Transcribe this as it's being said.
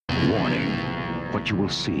Warning, what you will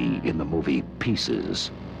see in the movie Pieces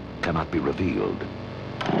cannot be revealed,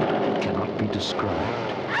 cannot be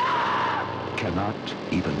described, cannot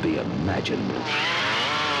even be imagined.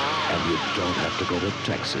 And you don't have to go to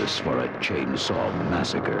Texas for a chainsaw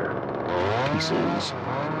massacre. Pieces,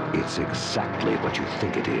 it's exactly what you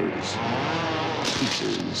think it is.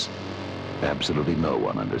 Pieces. Absolutely no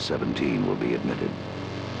one under 17 will be admitted.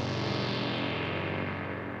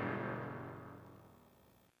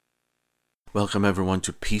 Welcome everyone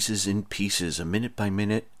to Pieces in Pieces, a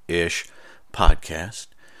minute-by-minute-ish podcast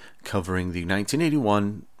covering the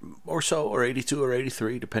 1981 or so, or 82 or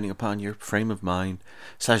 83, depending upon your frame of mind,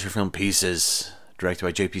 slasher film Pieces, directed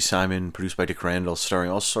by J.P. Simon, produced by Dick Randall,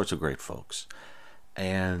 starring all sorts of great folks.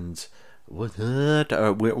 And we're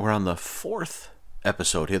on the fourth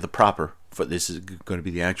episode here, the proper. This is going to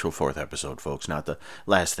be the actual fourth episode, folks, not the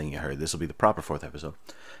last thing you heard. This will be the proper fourth episode.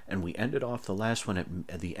 And we ended off the last one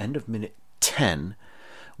at the end of minute 10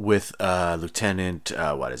 with Lieutenant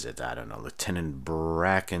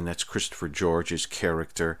Bracken, that's Christopher George's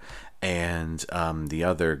character, and the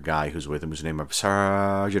other guy who's with him, whose name is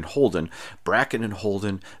Sergeant Holden. Bracken and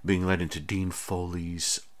Holden being led into Dean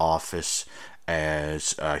Foley's office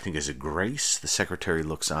as, I think, is it Grace? The secretary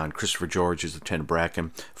looks on. Christopher George is Lieutenant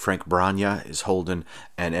Bracken. Frank Branya is Holden.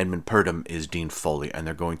 And Edmund Purdom is Dean Foley. And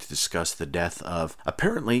they're going to discuss the death of,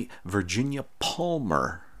 apparently, Virginia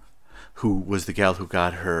Palmer, who was the gal who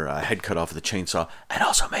got her head cut off with a chainsaw and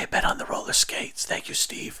also may have been on the roller skates. Thank you,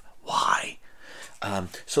 Steve. Why?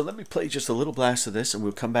 So let me play just a little blast of this, and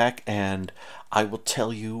we'll come back and I will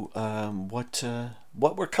tell you what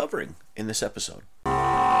we're covering in this episode.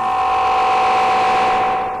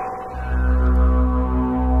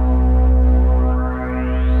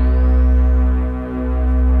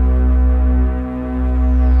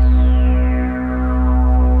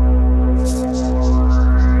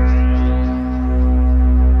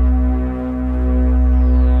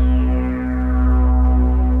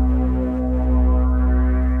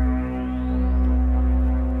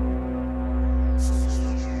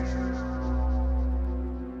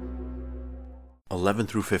 11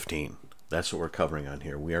 through 15. That's what we're covering on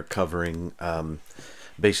here. We are covering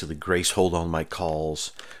basically Grace Hold On My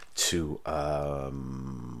Calls to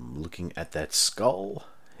looking at that skull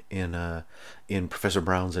in Professor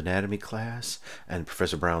Brown's anatomy class, and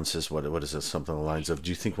Professor Brown says, what is it, something along the lines of, do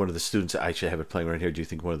you think one of the students, I actually have it playing right here, do you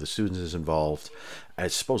think one of the students is involved? I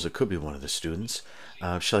suppose it could be one of the students.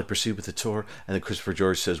 Shall I proceed with the tour? And then Christopher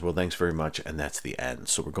George says, well, thanks very much, and that's the end.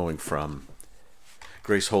 So we're going from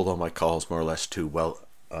Grace Hold On My Calls more or less to, well,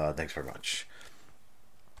 thanks very much.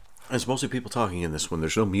 There's mostly people talking in this one.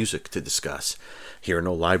 There's no music to discuss here,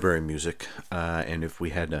 no library music. And if we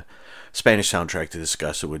had a Spanish soundtrack to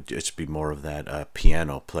discuss, it'd be more of that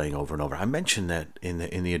piano playing over and over. I mentioned that in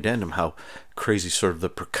the addendum, how crazy sort of the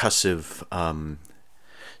percussive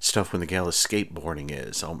stuff when the gal is skateboarding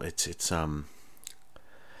is.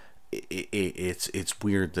 It's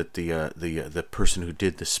weird that the person who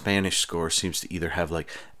did the Spanish score seems to either have like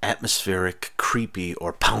atmospheric, creepy,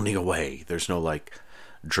 or pounding away. There's no like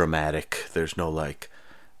dramatic. There's no like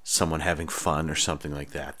someone having fun or something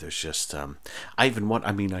like that. There's just I know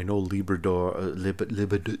Librador,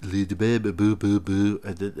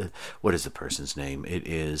 what is the person's name? It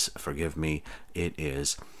is, forgive me, it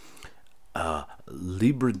is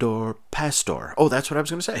Librador Pastor. Oh, that's what I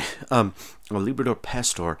was going to say. Librador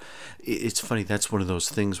Pastor. It's funny. That's one of those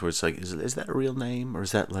things where it's like, is that a real name, or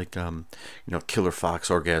is that like Killer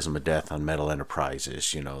Fox, Orgasm of Death on Metal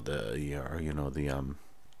Enterprises? The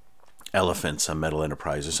Elephants on Metal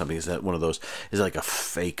Enterprise or something. Is that one of those? Is it like a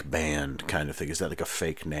fake band kind of thing? Is that like a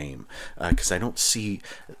fake name? Because I don't see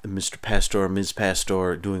Mr. Pastor or Ms.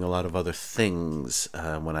 Pastor doing a lot of other things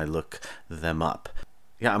when I look them up.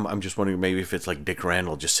 Yeah, I'm just wondering maybe if it's like Dick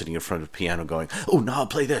Randall just sitting in front of a piano going, oh, no, I'll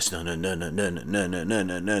play this. No, and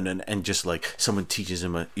just like someone teaches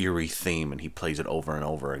him an eerie theme and he plays it over and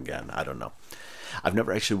over again. I don't know. I've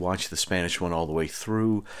never actually watched the Spanish one all the way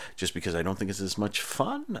through just because I don't think it's as much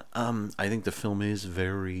fun. I think the film is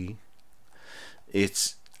I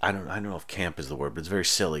don't know if camp is the word, but it's very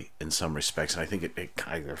silly in some respects. And I think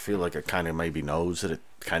I feel like it kind of maybe knows that it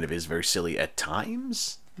kind of is very silly at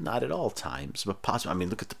times. Not at all times, but possibly. I mean,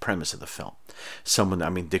 look at the premise of the film.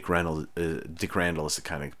 Dick Randall is the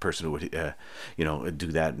kind of person who would, do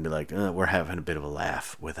that and be like, we're having a bit of a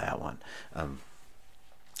laugh with that one.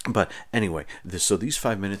 But anyway, so these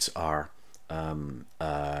 5 minutes are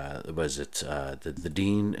Was it the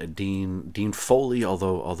Dean Foley?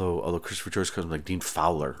 Although Christopher George comes like Dean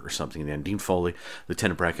Fowler or something. And Dean Foley,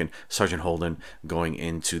 Lieutenant Bracken, Sergeant Holden going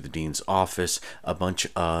into the dean's office. A bunch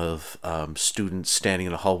of students standing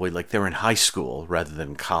in the hallway like they're in high school rather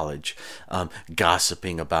than college,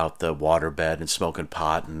 gossiping about the waterbed and smoking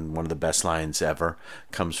pot. And one of the best lines ever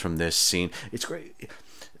comes from this scene. It's great.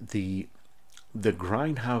 The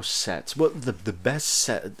Grindhouse sets, well, the best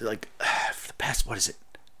set, like, for the past, what is it?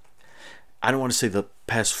 I don't want to say the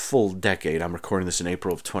past full decade. I'm recording this in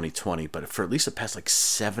April of 2020, but for at least the past, like,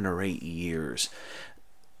 7 or 8 years,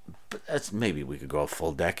 but that's, maybe we could go a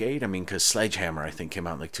full decade. I mean, because Sledgehammer, I think, came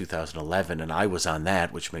out in, like, 2011, and I was on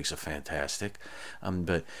that, which makes it fantastic.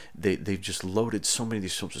 But they've just loaded so many of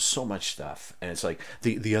these films with so much stuff, and it's like,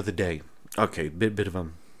 the other day, okay, bit of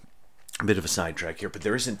a sidetrack here, but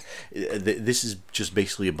there isn't. This is just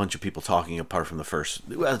basically a bunch of people talking apart from the first.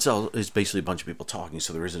 Well, it's basically a bunch of people talking,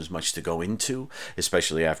 so there isn't as much to go into,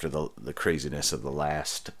 especially after the craziness of the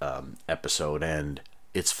last episode and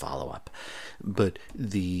its follow up. But it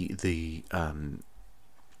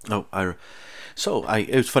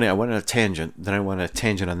was funny. I went on a tangent, then I went on a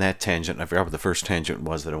tangent on that tangent, and I forgot what the first tangent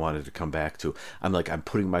was that I wanted to come back to. I'm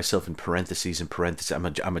putting myself in parentheses. I'm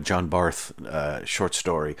a John Barth short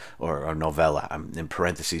story or novella. I'm in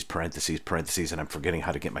parentheses, and I'm forgetting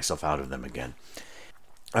how to get myself out of them again.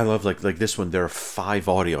 I love like this one. There are 5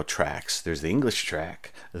 audio tracks. There's the English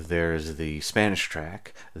track. There's the Spanish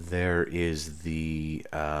track. There is the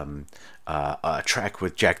track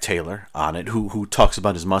with Jack Taylor on it, who talks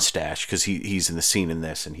about his mustache because he's in the scene in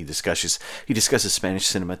this, and he discusses Spanish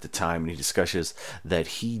cinema at the time, and he discusses that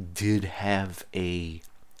he did have a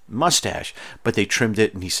mustache, but they trimmed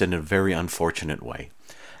it, and he said in a very unfortunate way.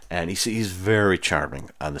 And he's very charming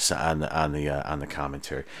on the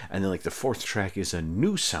commentary. And then like the 4th track is a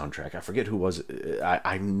new soundtrack. I forget who was.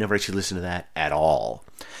 I never actually listened to that at all.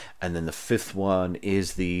 And then the 5th one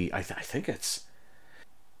is I think it's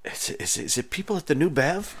is it People at the New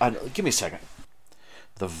Bev? Give me a second.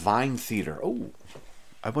 The Vine Theater. Oh,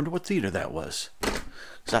 I wonder what theater that was.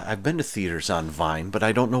 So I've been to theaters on Vine, but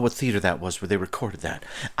I don't know what theater that was where they recorded that.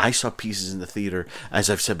 I saw Pieces in the theater, as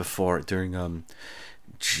I've said before, during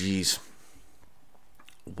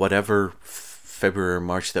whatever February or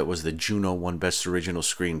March that was, the Juno won Best Original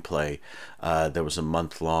Screenplay. There was a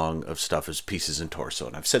month long of stuff as Pieces in Torso,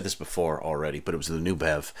 and I've said this before already, but it was the New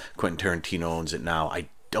Bev. Quentin Tarantino owns it now. I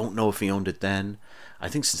don't know if he owned it then. I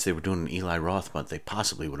think since they were doing an Eli Roth month, they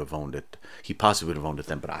possibly would have owned it. He possibly would have owned it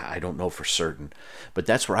then, but I don't know for certain. But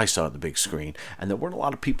that's where I saw it on the big screen. And there weren't a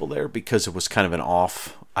lot of people there because it was kind of an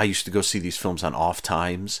off. I used to go see these films on off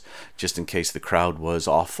times, just in case the crowd was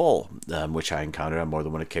awful, which I encountered on more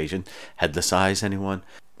than one occasion. Headless Eyes, anyone?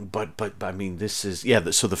 But I mean, this is,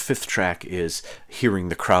 so the 5th track is hearing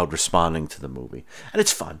the crowd responding to the movie. And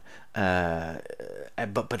it's fun. But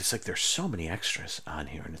it's like there's so many extras on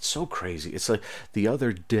here, and it's so crazy. It's like the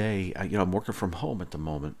other day, I'm working from home at the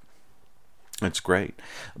moment. It's great.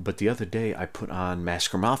 But the other day I put on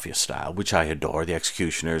Massacre Mafia Style, which I adore. The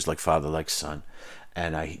Executioners, like father, like son.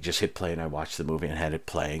 And I just hit play and I watched the movie and had it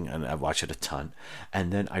playing, and I watched it a ton.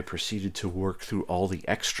 And then I proceeded to work through all the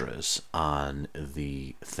extras on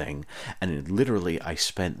the thing. And literally I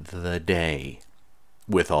spent the day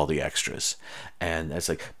with all the extras. And that's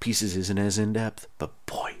like, Pieces isn't as in-depth, but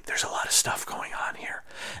boy, there's a lot of stuff going on here.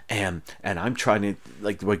 And I'm trying to,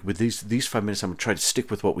 like with these 5 minutes, I'm trying to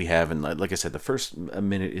stick with what we have. And like I said, the first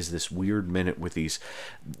minute is this weird minute with these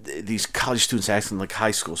college students acting like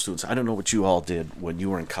high school students. I don't know what you all did when you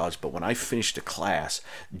were in college, but when I finished a class,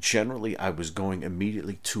 generally I was going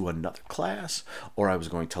immediately to another class, or I was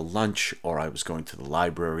going to lunch, or I was going to the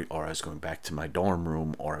library, or I was going back to my dorm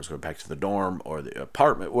room, or I was going back to the dorm or the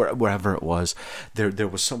apartment, wherever it was. There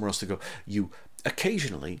was somewhere else to go.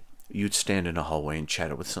 You'd stand in a hallway and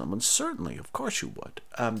chat with someone. Certainly, of course you would.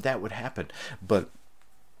 That would happen. But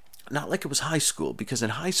not like it was high school, because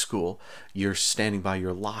in high school, you're standing by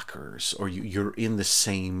your lockers, or you're in the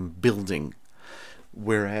same building.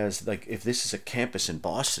 Whereas, like, if this is a campus in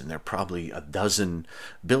Boston, there are probably a dozen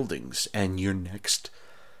buildings, and your next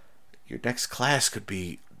class could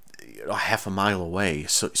be half a mile away.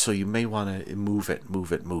 So you may want to move it.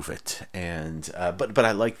 And but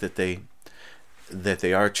I like that they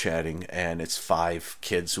are chatting, and it's 5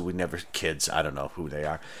 kids who I don't know who they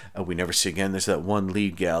are, we never see again. There's that one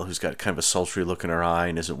lead gal who's got kind of a sultry look in her eye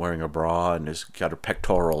and isn't wearing a bra and has got her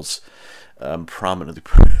pectorals prominently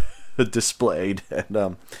displayed.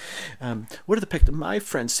 And what are the pectorals? My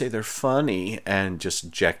friends say they're funny, and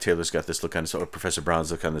just Jack Taylor's got this look on his, or Professor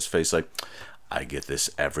Brown's look on his face like, I get this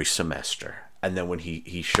every semester. And then when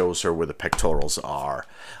he shows her where the pectorals are,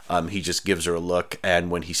 he just gives her a look.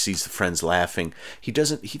 And when he sees the friends laughing, he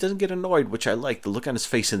doesn't get annoyed, which I like. The look on his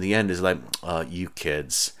face in the end is like, you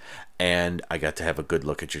kids. And I got to have a good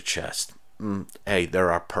look at your chest. Hey,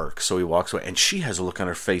 there are perks. So he walks away, and she has a look on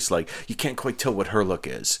her face like you can't quite tell what her look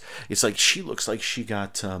is. It's like she looks like she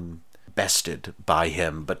got bested by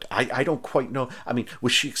him, but I don't quite know. I mean,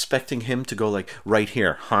 was she expecting him to go like right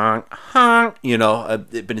here, honk, honk,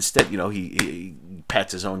 but instead, he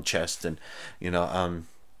pats his own chest, and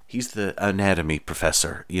he's the anatomy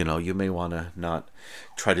professor. You may want to not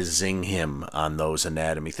try to zing him on those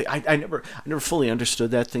anatomy things. I never fully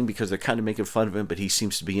understood that thing, because they're kind of making fun of him, but he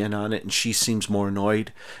seems to be in on it, and she seems more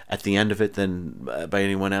annoyed at the end of it than by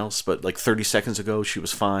anyone else. But like 30 seconds ago, she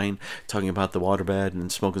was fine, talking about the waterbed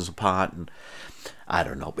and smoking some pot, and I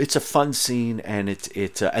don't know. It's a fun scene, and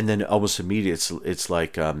and then almost immediately it's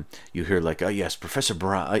like you hear like, oh yes, Professor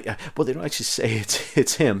Brown. Well, they don't actually say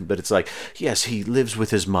it's him, but it's like, yes, he lives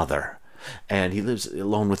with his mother. And he lives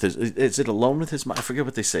alone with is it alone with his mother? I forget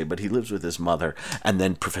what they say, but he lives with his mother. And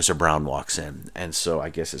then Professor Brown walks in. And so I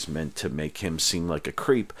guess it's meant to make him seem like a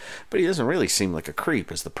creep. But he doesn't really seem like a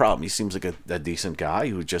creep is the problem. He seems like a decent guy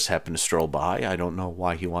who just happened to stroll by. I don't know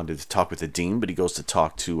why he wanted to talk with the dean, but he goes to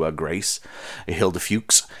talk to Grace, Hilda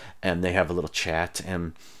Fuchs, and they have a little chat.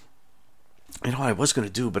 And, I was going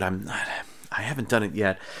to do, but I haven't done it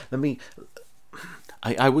yet.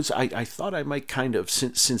 I thought I might kind of,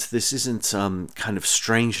 since this isn't kind of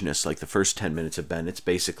strangeness like the first 10 minutes have been, it's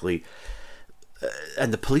basically,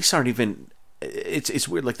 and the police aren't even, it's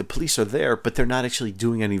weird, like the police are there, but they're not actually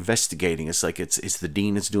doing any investigating. It's like it's the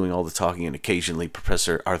dean that's doing all the talking, and occasionally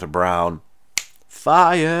Professor Arthur Brown,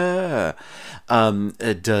 fire,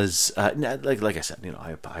 does, like I said,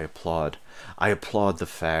 I applaud the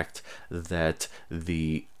fact that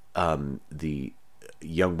the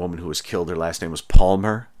young woman who was killed, her last name was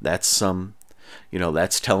Palmer. That's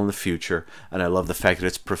that's telling the future. And I love the fact that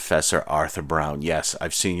it's Professor Arthur Brown. Yes,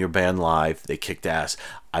 I've seen your band live. They kicked ass.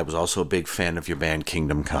 I was also a big fan of your band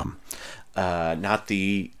Kingdom Come. Not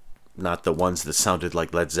the ones that sounded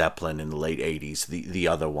like Led Zeppelin in the late 80s. The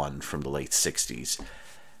other one from the late 60s.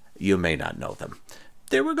 You may not know them.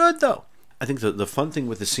 They were good though. I think the fun thing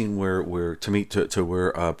with the scene where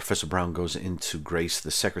Professor Brown goes into Grace, the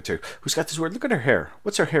secretary, who's got this weird, look at her hair.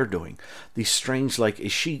 What's her hair doing? These strange, like,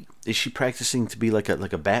 is she practicing to be like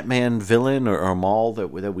a Batman villain or a Maul that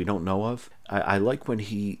we don't know of? I like when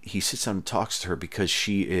he sits down and talks to her, because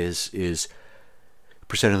she is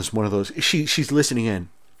presenting as one of those. She's listening in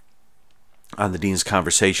on the dean's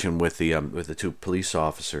conversation with the two police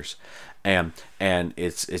officers. And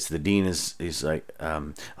it's the dean is like,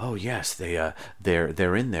 oh yes, they're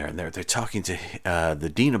in there, and they're talking to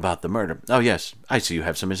the dean about the murder. Oh yes, I see you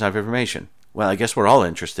have some inside information. Well, I guess we're all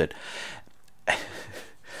interested.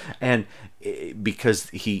 And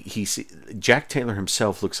because Jack Taylor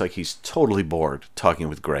himself looks like he's totally bored talking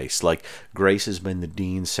with Grace. Like, Grace has been the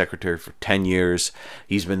dean's secretary for 10 years.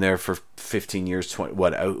 He's been there for 15 years,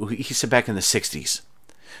 20. He said back in the 60s.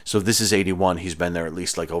 So if this is 81, he's been there at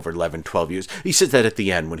least like over 11, 12 years. He said that at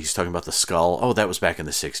the end when he's talking about the skull. Oh, that was back in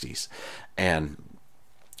the 60s. And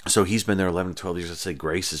so he's been there 11, 12 years. Let's say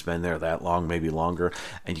Grace has been there that long, maybe longer.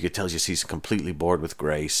 And you could tell just he's completely bored with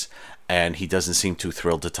Grace. And he doesn't seem too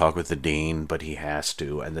thrilled to talk with the dean, but he has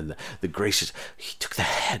to. And then the Grace is, he took the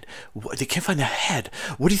head. They can't find the head.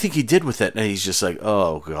 What do you think he did with it? And he's just like,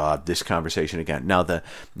 oh God, this conversation again. Now the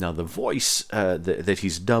voice that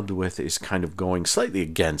he's dubbed with is kind of going slightly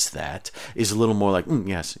against that. Is a little more like,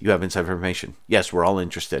 yes, you have inside information. Yes, we're all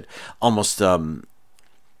interested. Almost,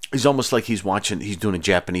 it's almost like he's doing a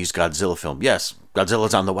Japanese Godzilla film. Yes,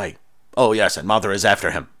 Godzilla's on the way. Oh yes, and Mother is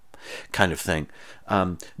after him. Kind of thing.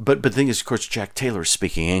 But the thing is, of course, Jack Taylor is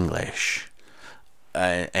speaking English.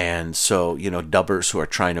 And so, dubbers who are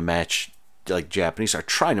trying to match, like Japanese, are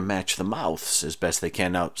trying to match the mouths as best they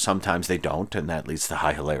can. Now, sometimes they don't, and that leads to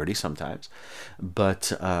high hilarity sometimes.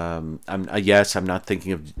 But, I'm not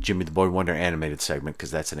thinking of Jimmy the Boy Wonder animated segment,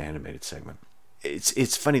 because that's an animated segment.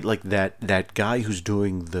 It's funny, like that guy who's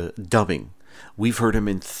doing the dubbing. We've heard him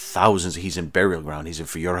in thousands. He's in Burial Ground. He's in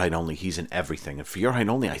For Your Height Only. He's in everything. And For Your Height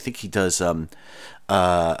Only, I think he does Wang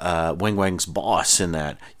Wang's boss in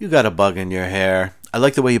that. You got a bug in your hair. I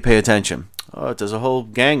like the way you pay attention. Oh, it does a whole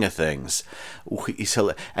gang of things.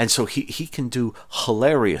 And so he can do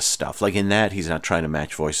hilarious stuff. Like in that, he's not trying to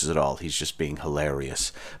match voices at all. He's just being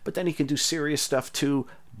hilarious. But then he can do serious stuff too.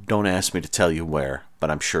 Don't ask me to tell you where, but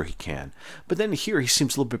I'm sure he can. But then here he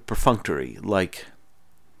seems a little bit perfunctory. Like,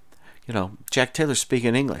 Jack Taylor's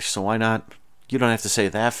speaking English, so why not, You don't have to say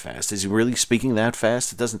it that fast. Is he really speaking that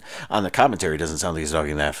fast? It doesn't, on the commentary, it doesn't sound like he's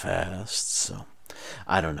talking that fast. So,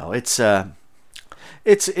 I don't know. It's a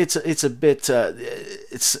bit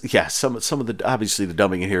some of the, obviously the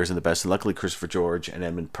dubbing in here isn't the best, and luckily Christopher George and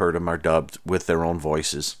Edmund Purdom are dubbed with their own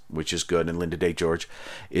voices, which is good, and Linda Day George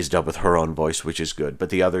is dubbed with her own voice, which is good, but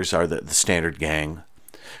the others are the standard gang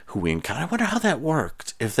who we encounter. I wonder how that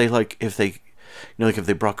worked, if they if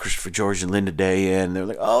they brought Christopher George and Linda Day in, they're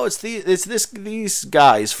like, oh, it's these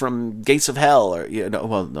guys from Gates of Hell, or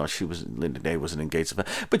well, no, Linda Day wasn't in Gates of Hell,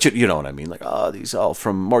 but you know what I mean, like, oh, these all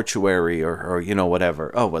from Mortuary or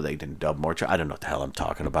whatever. Oh, well, they didn't dub Mortuary. I don't know what the hell I'm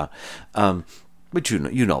talking about. But you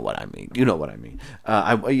know what I mean. You know what I mean.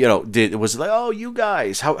 It was like, oh, you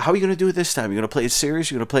guys, how are you going to do it this time? You're going to play it serious?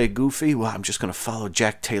 You're going to play it goofy? Well, I'm just going to follow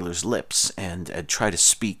Jack Taylor's lips and try to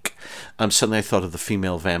speak. Suddenly I thought of The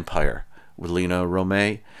Female Vampire with Lena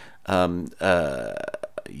Romay.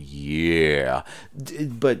 Yeah.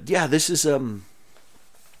 But yeah, this is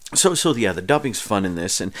so yeah, the dubbing's fun in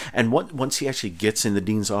this, and once he actually gets in the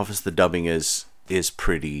dean's office, the dubbing is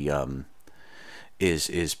pretty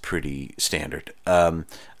is pretty standard.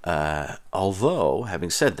 Although having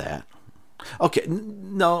said that,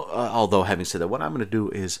 although having said that, what I'm going to do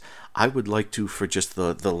is I would like to, for just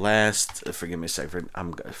the last, forgive me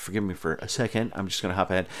for a second, I'm just going to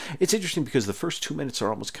hop ahead. It's interesting because the first 2 minutes are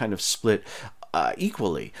almost kind of split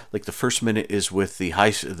equally. Like the first minute is with the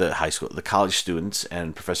college students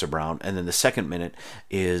and Professor Brown, and then the second minute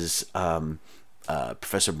is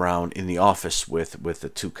Professor Brown in the office with the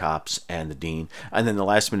two cops and the dean, and then the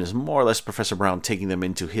last minute is more or less Professor Brown taking them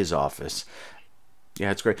into his office.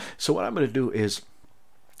 Yeah, it's great. So what I'm going to do is,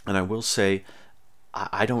 and I will say,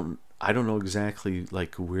 I don't know exactly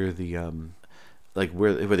like where the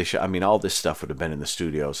where they should. I mean, all this stuff would have been in the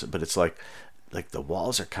studios, but it's like the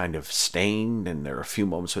walls are kind of stained, and there are a few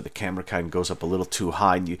moments where the camera kind of goes up a little too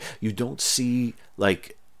high, and you don't see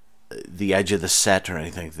like the edge of the set or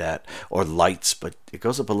anything like that, or lights, but it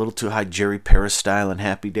goes up a little too high, Jerry Paris style in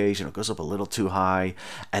Happy Days. It goes up a little too high,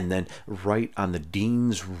 and then right on the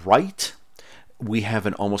dean's right, we have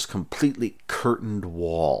an almost completely curtained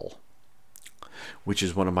wall, which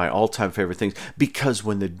is one of my all-time favorite things, because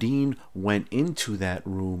when the dean went into that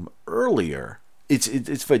room earlier, it's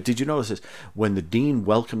did you notice this? When the dean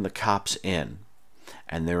welcomed the cops in,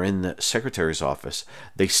 and they're in the secretary's office,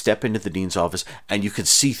 they step into the dean's office, and you can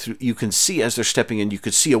see as they're stepping in, you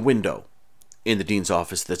could see a window in the dean's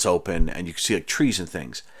office that's open, and you can see like trees and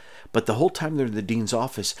things. But the whole time they're in the dean's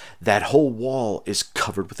office, that whole wall is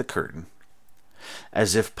covered with a curtain,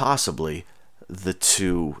 as if possibly the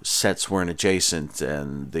two sets weren't adjacent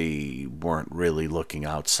and they weren't really looking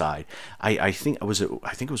outside. I think it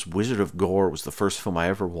was Wizard of Gore was the first film I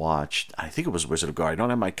ever watched. I think it was Wizard of Gore. I don't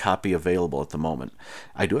have my copy available at the moment.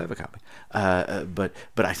 I do have a copy,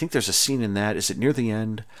 but I think there's a scene in that. Is it near the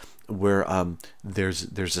end where there's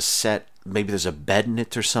a set? Maybe there's a bed in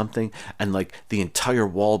it or something, and like the entire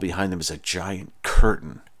wall behind them is a giant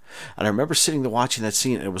curtain. And I remember sitting there watching that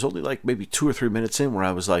scene, and it was only like maybe 2 or 3 minutes in where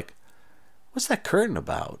I was like, what's that curtain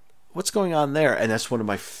about? What's going on there? And that's one of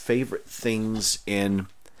my favorite things in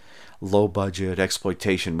low-budget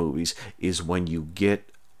exploitation movies, is when you get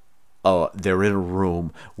they're in a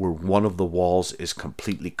room where one of the walls is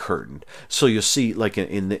completely curtained. So you'll see, like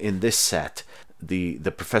in this set, the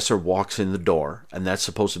professor walks in the door, and that's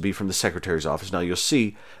supposed to be from the secretary's office. Now you'll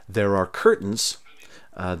see there are curtains.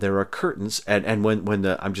 And when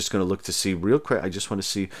I'm just going to look to see real quick. I just want to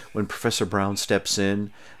see when Professor Brown steps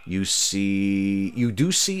in. You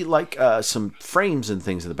do see like some frames and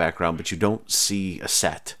things in the background, but you don't see a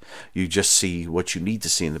set. You just see what you need to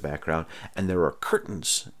see in the background, and there are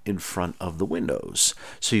curtains in front of the windows,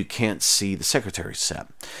 so you can't see the secretary's set.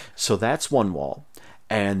 So that's one wall,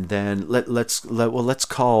 and then let's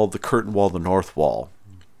call the curtain wall the north wall.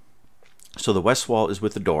 So the west wall is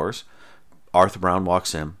with the doors. Arthur Brown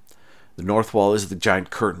walks in. The north wall is the giant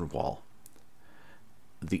curtain wall.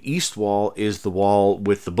 The east wall is the wall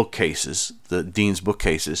with the bookcases, the dean's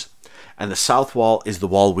bookcases, and the south wall is the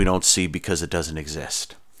wall we don't see because it doesn't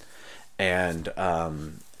exist. And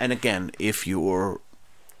again, if you're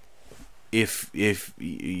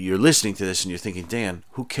listening to this and you're thinking, Dan,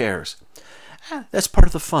 who cares? That's part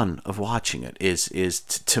of the fun of watching it.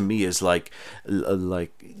 To me is like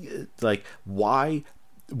why.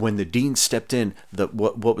 When the dean stepped in,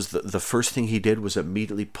 what was the first thing he did was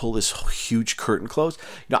immediately pull this huge curtain closed.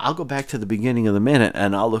 I'll go back to the beginning of the minute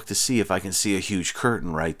and I'll look to see if I can see a huge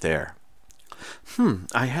curtain right there.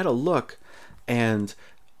 I had a look, and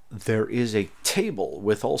there is a table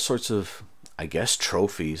with all sorts of I guess,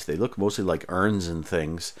 trophies. They look mostly like urns and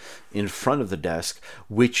things in front of the desk,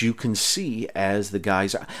 which you can see as the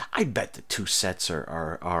guys are. I bet the two sets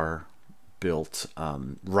are built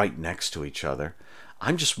right next to each other.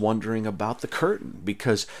 I'm just wondering about the curtain,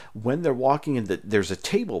 because when they're walking in, there's a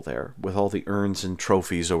table there with all the urns and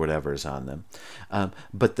trophies or whatever is on them.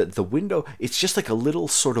 But the window, it's just like a little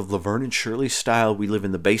sort of Laverne and Shirley style We Live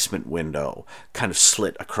in the Basement window, kind of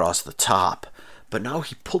slit across the top. But now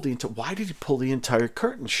he pulled why did he pull the entire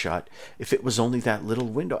curtain shut if it was only that little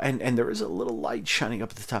window? And there is a little light shining up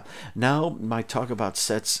at the top. Now, my talk about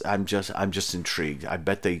sets, I'm just intrigued. I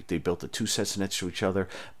bet they built the two sets next to each other,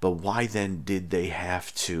 but why then did they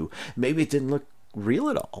have to? Maybe it didn't look real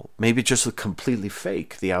at all. Maybe it just looked completely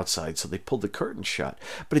fake, the outside, so they pulled the curtain shut.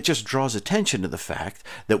 But it just draws attention to the fact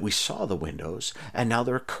that we saw the windows, and now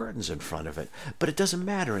there are curtains in front of it. But it doesn't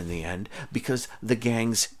matter in the end, because the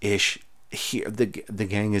gang's ish here, the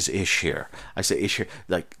gang is ish here. I say ish here,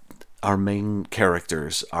 like our main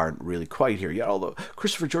characters aren't really quite here yet. Although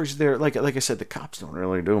Christopher George is there, like I said, the cops don't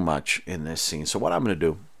really do much in this scene. So what I'm going to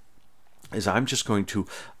do is I'm just going to,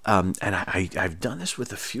 and I've done this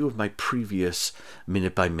with a few of my previous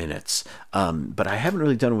minute by minutes, but I haven't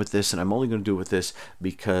really done it with this, and I'm only going to do it with this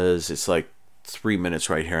because it's like 3 minutes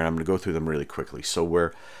right here, and I'm going to go through them really quickly. So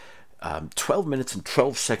we're 12 minutes and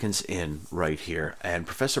 12 seconds in right here, and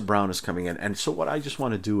Professor Brown is coming in. And so what I just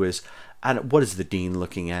want to do is, what is the dean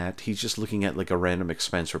looking at? He's just looking at like a random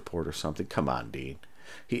expense report or something. Come on, Dean.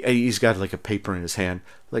 He's got like a paper in his hand,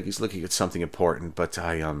 like he's looking at something important, but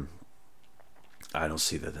I don't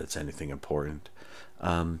see that that's anything important.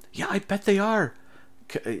 Yeah, I bet they are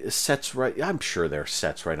sets right. I'm sure they're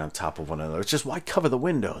sets right on top of one another. It's just, why cover the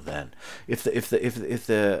window then? If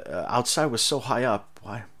the outside was so high up,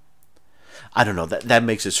 why? I don't know. That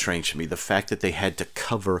makes it strange to me. The fact that they had to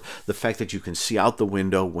cover, the fact that you can see out the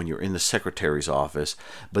window when you're in the secretary's office,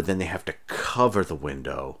 but then they have to cover the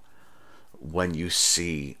window when you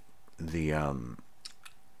see the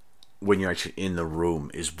when you're actually in the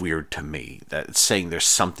room is weird to me. That saying there's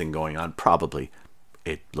something going on. Probably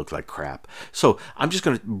it looked like crap. So I'm just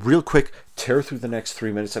going to real quick tear through the next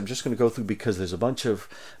 3 minutes. I'm just going to go through because there's a bunch of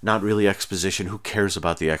not really exposition. Who cares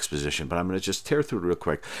about the exposition? But I'm going to just tear through it real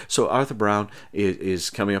quick. So Arthur Brown is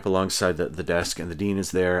coming up alongside the desk, and the dean is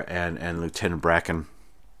there, and Lieutenant Bracken,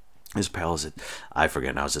 his pal, is it? I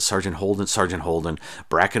forget now. Is it Sergeant Holden? Sergeant Holden.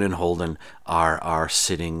 Bracken and Holden are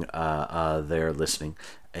sitting there listening,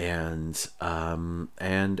 and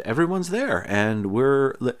everyone's there, and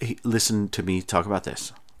listen to me talk about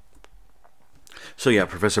this. So yeah,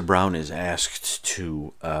 Professor Brown is asked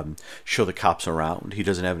to show the cops around. He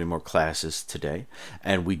doesn't have any more classes today,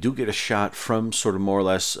 and we do get a shot from sort of more or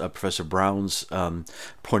less Professor Brown's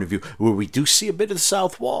point of view, where we do see a bit of the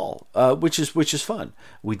south wall, which is fun.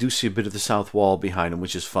 We do see a bit of the south wall behind him,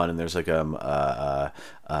 which is fun, and there's like a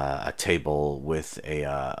table with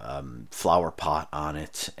a flower pot on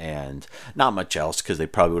it, and not much else, because they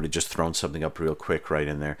probably would have just thrown something up real quick right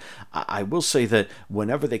in there. I will say that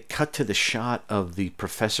whenever they cut to the shot of the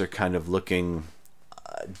professor kind of looking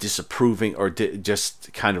disapproving, or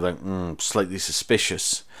just kind of like slightly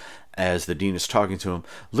suspicious as the dean is talking to him,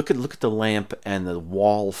 look at the lamp and the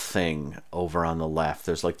wall thing over on the left.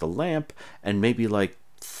 There's like the lamp, and maybe like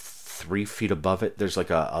 3 feet above it there's like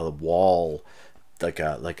a wall, like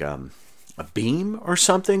a beam or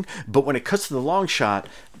something. But when it cuts to the long shot,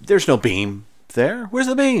 there's no beam there. Where's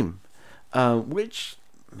the beam? Which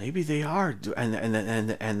maybe they are, and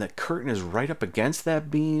the curtain is right up against that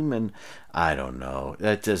beam, and I don't know.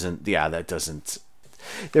 That doesn't.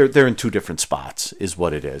 They're in two different spots, is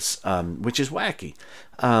what it is, which is wacky.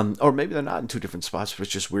 Or maybe they're not in two different spots, but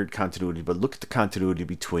it's just weird continuity. But look at the continuity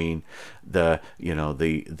between the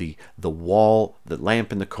wall, the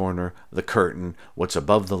lamp in the corner, the curtain, what's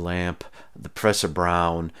above the lamp, the Professor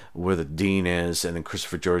Brown, where the dean is, and then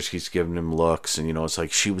Christopher George keeps giving him looks, and it's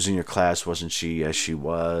like, she was in your class, wasn't she? Yes, she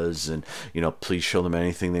was, and please show them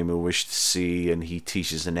anything they may wish to see, and he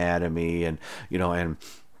teaches anatomy, and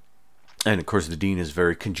and of course the dean is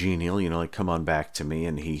very congenial, like, come on back to me,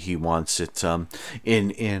 and he wants it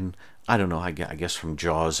in I don't know, I guess from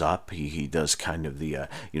Jaws up, he does kind of the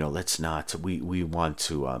let's not, we want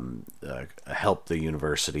to help the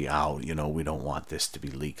university out, we don't want this to be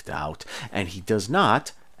leaked out. And he does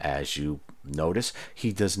not, as you notice,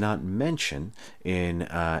 he does not mention in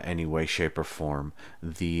any way, shape, or form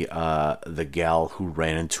the gal who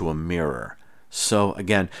ran into a mirror. So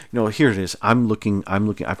again, here it is. I'm looking.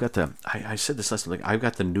 I've got I said this last week. I've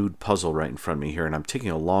got the nude puzzle right in front of me here, and I'm taking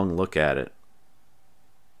a long look at it.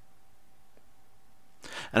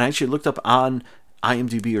 And I actually looked up on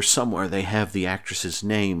IMDb or somewhere they have the actress's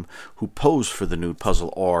name who posed for the nude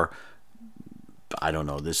puzzle, or I don't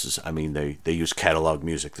know. This is, I mean, they use catalog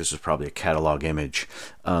music. This is probably a catalog image.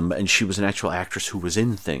 And she was an actual actress who was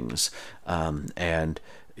in things. And,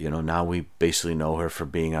 now we basically know her for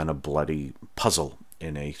being on a bloody puzzle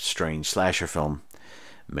in a strange slasher film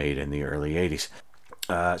made in the early 80s.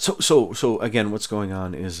 So again, what's going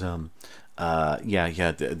on is,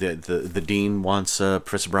 the dean wants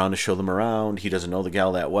Professor Brown to show them around. He doesn't know the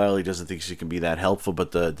gal that well. He doesn't think she can be that helpful,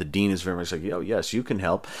 but the dean is very much like, yes, you can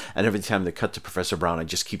help. And every time they cut to Professor Brown, I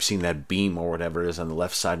just keep seeing that beam or whatever it is on the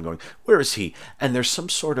left side and going, where is he? And there's some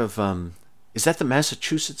sort of, is that the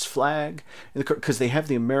Massachusetts flag? Because they have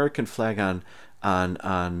the American flag on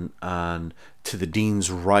to the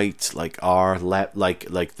dean's right, like our lap, like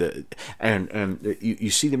the and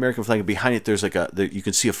you see the American flag, and behind it there's you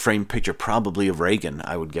can see a framed picture, probably of Reagan,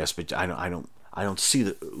 I would guess, but I don't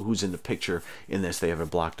see who's in the picture in this. They have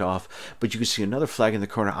it blocked off, but you can see another flag in the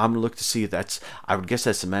corner. I'm gonna look to see if I would guess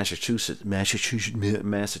that's the Massachusetts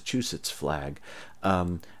flag,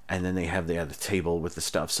 and then they have the table with the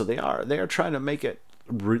stuff. So they are trying to make it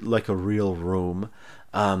like a real room.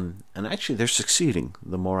 And actually they're succeeding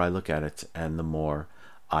the more I look at it and the more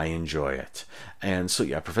I enjoy it. And so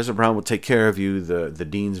Professor Brown will take care of you. The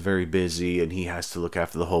dean's very busy and he has to look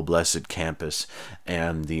after the whole blessed campus,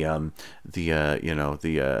 and the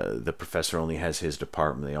professor only has his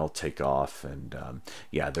department. They all take off, and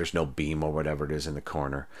there's no beam or whatever it is in the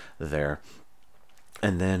corner there.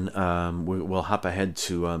 And then we'll hop ahead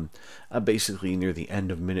to basically near the end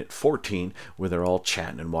of minute 14, where they're all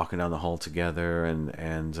chatting and walking down the hall together,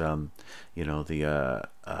 and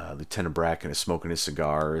Lieutenant Bracken is smoking his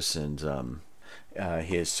cigars, and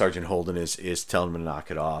his Sergeant Holden is telling him to knock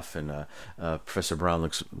it off, and Professor Brown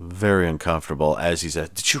looks very uncomfortable as he's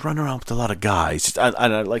at, did you run around with a lot of guys? And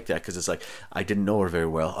I like that, because it's like, I didn't know her very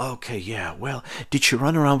well. Okay, yeah, well, did you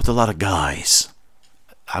run around with a lot of guys?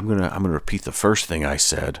 I'm gonna repeat the first thing I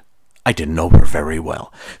said. I didn't know her very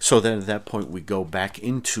well. So then at that point we go back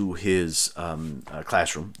into his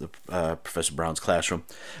classroom, Professor Brown's classroom,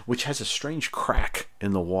 which has a strange crack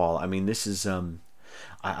in the wall. I mean, this is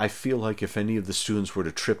I feel like if any of the students were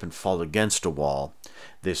to trip and fall against a wall,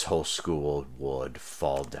 this whole school would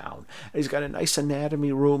fall down. And he's got a nice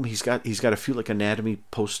anatomy room. He's got a few like anatomy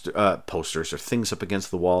posters or things up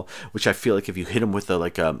against the wall, which I feel like if you hit them with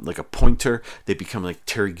a pointer, they become like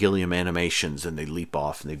Terry Gilliam animations, and they leap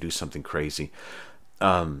off and they do something crazy.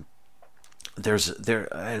 It's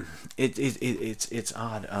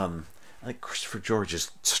odd. Like Christopher George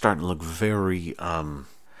is starting to look very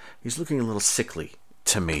he's looking a little sickly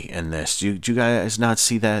to me in this. Do you guys not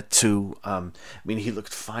see that too? I mean, he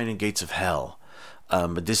looked fine in Gates of Hell,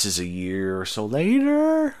 but this is a year or so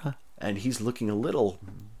later, and he's looking a little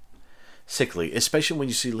sickly, especially when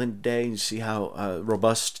you see Linda Day and you see how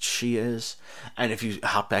robust she is. And if you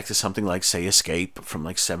hop back to something like, say, Escape from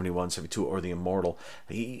like 71, 72, or The Immortal,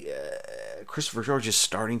 Christopher George is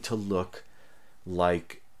starting to look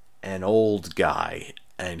like an old guy.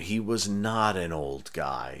 And he was not an old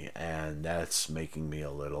guy, and that's making me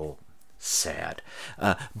a little sad.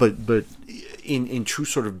 But in true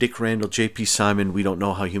sort of Dick Randall, J.P. Simon, we don't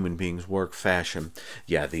know how human beings work fashion.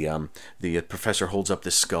 Yeah, the professor holds up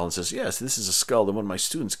this skull and says, yes, this is a skull that one of my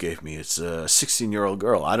students gave me. It's a 16-year-old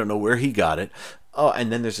girl. I don't know where he got it. Oh,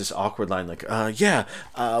 and then there's this awkward line like,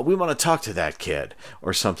 we want to talk to that kid,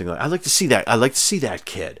 or something like, I'd like to see that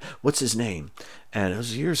kid. What's his name? And it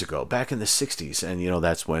was years ago, back in the 60s. And,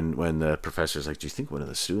 that's when the professor's like, do you think one of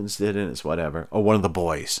the students did it? It's whatever. Oh, one of the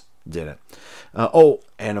boys did it.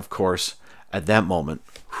 And of course, at that moment,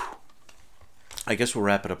 I guess we'll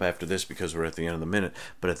wrap it up after this because we're at the end of the minute.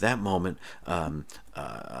 But at that moment,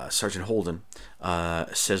 Sergeant Holden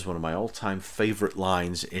says one of my all-time favorite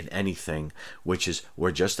lines in anything, which is,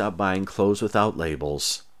 we're just out buying clothes without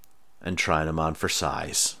labels and trying them on for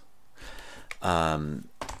size.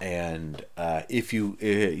 If you,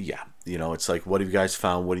 it's like, what have you guys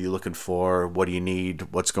found? What are you looking for? What do you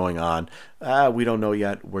need? What's going on? We don't know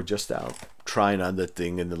yet. We're just out trying on the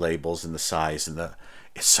thing and the labels and the size and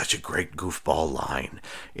it's such a great goofball line.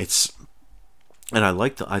 And I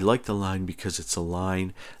like the line because it's a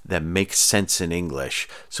line that makes sense in English.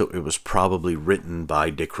 So it was probably written by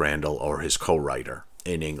Dick Randall or his co-writer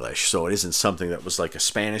in English. So it isn't something that was like a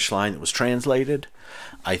Spanish line that was translated.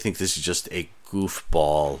 I think this is just a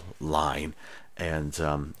goofball line. And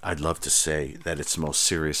I'd love to say that it's the most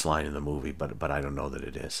serious line in the movie, but I don't know that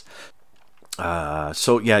it is.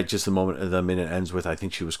 Just the minute ends with, I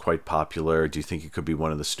think she was quite popular. Do you think you could be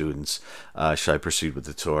one of the students? Should I proceed with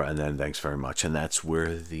the tour? And then thanks very much. And that's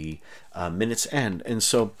where the minutes end. And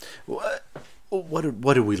so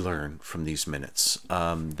what did we learn from these minutes?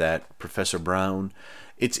 That Professor Brown,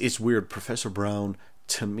 it's weird. Professor Brown,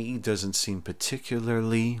 to me, doesn't seem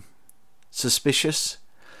particularly suspicious,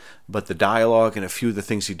 but the dialogue and a few of the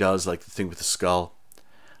things he does, like the thing with the skull,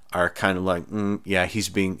 are kind of like, yeah,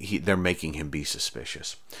 they're making him be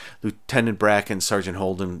suspicious. Lieutenant Bracken, Sergeant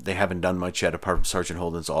Holden, they haven't done much yet apart from Sergeant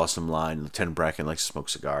Holden's awesome line. Lieutenant Bracken likes to smoke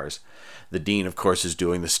cigars. The dean, of course, is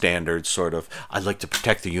doing the standard sort of, I'd like to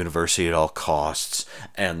protect the university at all costs.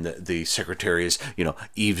 And the secretary is,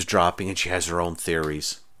 eavesdropping, and she has her own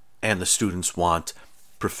theories. And the students want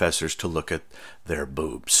professors to look at their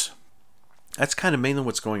boobs. That's kind of mainly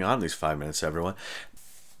what's going on in these 5 minutes, everyone.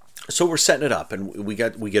 So we're setting it up, and we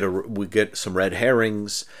get some red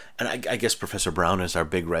herrings, and I guess Professor Brown is our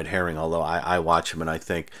big red herring. Although I watch him and I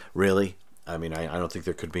think, really, I mean, I don't think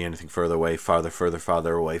there could be anything farther away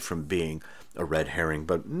from being a red herring.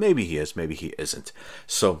 But maybe he is, maybe he isn't.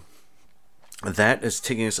 So that is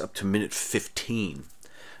taking us up to minute 15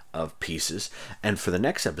 of Pieces, and for the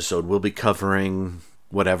next episode we'll be covering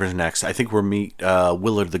whatever's next. I think we'll meet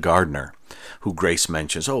Willard the gardener, who Grace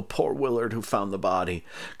mentions. Oh, poor Willard who found the body.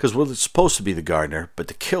 Because Willard's supposed to be the gardener, but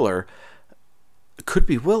the killer could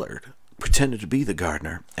be Willard, pretended to be the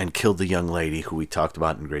gardener, and killed the young lady who we talked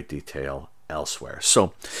about in great detail elsewhere.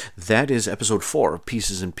 So that is episode 4 of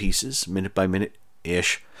Pieces and Pieces, minute by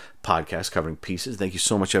minute-ish podcast covering Pieces. Thank you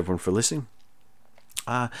so much, everyone, for listening.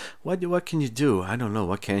 What can you do? I don't know.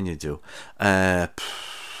 What can you do? Danny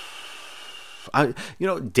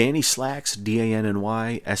Slacks,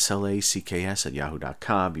 DANNYSLACKS at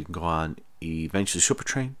yahoo.com. You can go on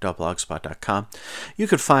eventuallysupertrain.blogspot.com. You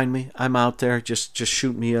can find me. I'm out there. Just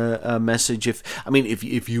shoot me a message. If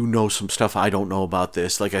you know some stuff I don't know about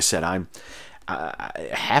this. Like I said, I'm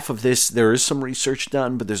half of this, there is some research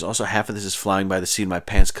done, but there's also half of this is flying by the seat of my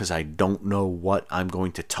pants because I don't know what I'm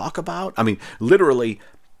going to talk about. I mean, literally,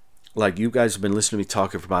 like you guys have been listening to me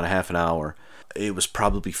talking for about a half an hour. It was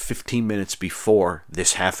probably 15 minutes before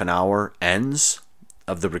this half an hour ends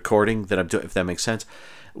of the recording that I'm doing, if that makes sense,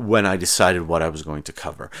 when I decided what I was going to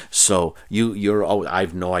cover. So I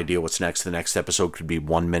have no idea what's next. The next episode could be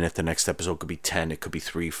 1 minute. The next episode could be 10. It could be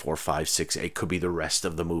 3, 4, 5, 6, 8. It could be the rest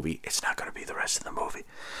of the movie. It's not going to be the rest of the movie.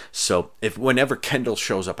 So whenever Kendall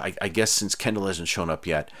shows up, I guess since Kendall hasn't shown up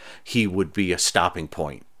yet, he would be a stopping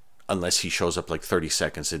point. Unless he shows up like 30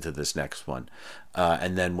 seconds into this next one.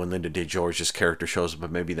 And then when Linda DeGeorge's character shows up,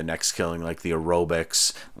 but maybe the next killing, like the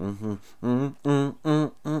aerobics.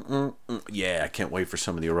 Yeah, I can't wait for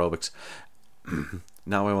some of the aerobics.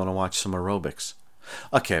 Now I want to watch some aerobics.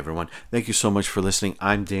 Okay, everyone. Thank you so much for listening.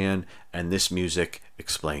 I'm Dan, and this music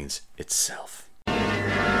explains itself.